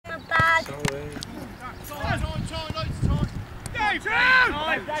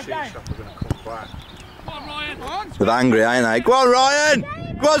Dad. They're angry, ain't they? Go on, Ryan!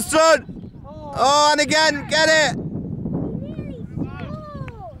 Go on, son! Oh, and again, get it!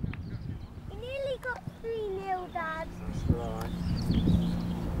 He nearly got 3-0, Dad.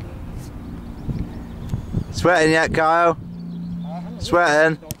 Sweating yet, Kyle?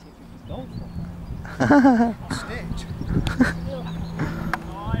 Sweating?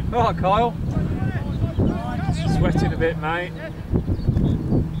 Alright, Kyle. Sweating a bit, mate.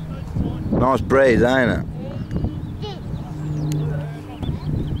 Nice breeze, ain't it?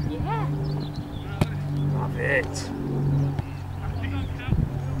 Love it.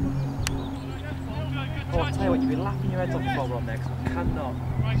 Oh, I'll tell you what, you've been laughing your heads off before we're on there, because I cannot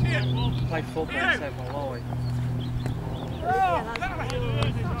play football and save my life.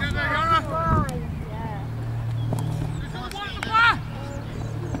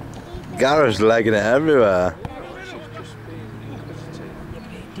 Gareth's legging it everywhere.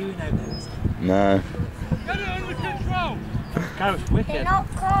 Do you know those? No. Gareth's wicked. They're not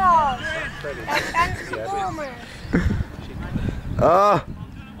cars. They're transformers. Oh!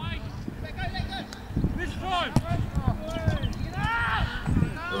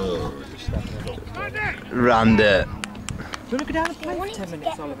 Rammed it. Do you want to go down and play for 10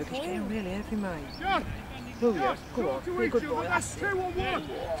 minutes, Oliver? Because you're getting really heavy, mate. Will you? Go on. Be a good boy. That's 2-1-1. I'll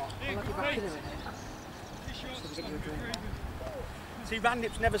let you back in a minute. See,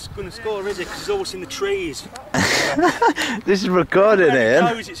 Randip's never going to score, is it? Because he's always in the trees. This is recording, Ian.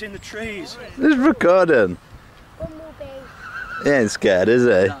 He knows it's in the trees. This is recording. He ain't scared, is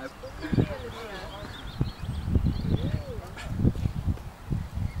he? No.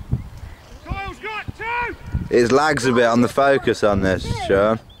 It lags a bit on the focus on this,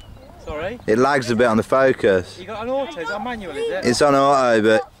 Sean. Sorry? It lags a bit on the focus. You got an auto, is that manual, is it? It's on auto,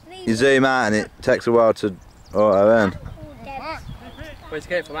 but you zoom out and it takes a while to auto in. Where's he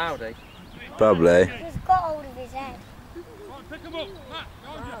getting from Audi? Probably. He's got hold of his head. Pick him up. Wow,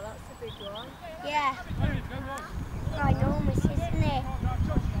 that's a big one. Yeah. Ginormous, isn't it?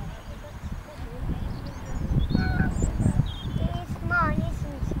 It's mine,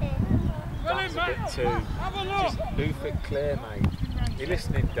 isn't it? That's a bit too. Just hoof it clear, mate. You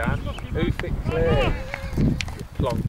listening, Dan? Hoof it clear. You plonk.